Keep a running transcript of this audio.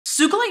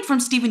Sugilite from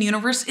Steven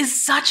Universe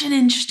is such an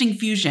interesting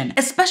fusion,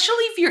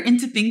 especially if you're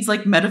into things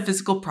like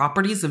metaphysical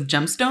properties of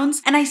gemstones,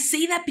 and I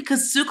say that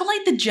because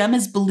Sugilite the gem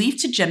is believed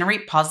to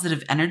generate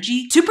positive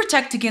energy to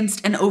protect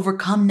against and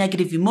overcome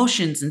negative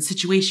emotions and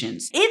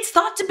situations. It's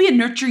thought to be a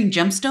nurturing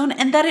gemstone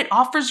and that it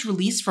offers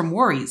release from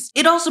worries.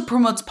 It also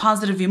promotes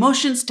positive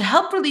emotions to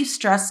help relieve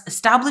stress,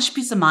 establish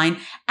peace of mind,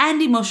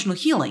 and emotional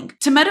healing.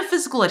 To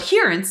metaphysical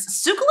adherence,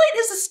 Sugilite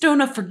is a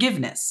stone of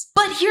forgiveness.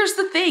 But here's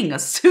the thing, a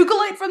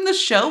Sugilite from the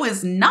show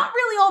is not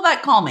really all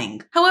that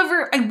calming.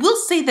 However, I will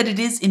say that it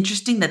is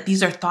interesting that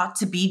these are thought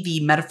to be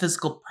the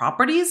metaphysical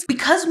properties,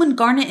 because when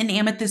garnet and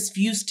amethyst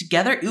fused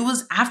together, it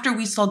was after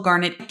we saw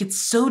garnet get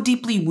so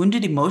deeply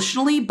wounded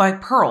emotionally by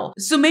pearl.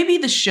 So maybe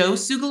the show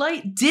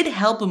Sugilite did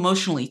help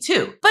emotionally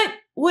too. But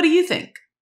what do you think?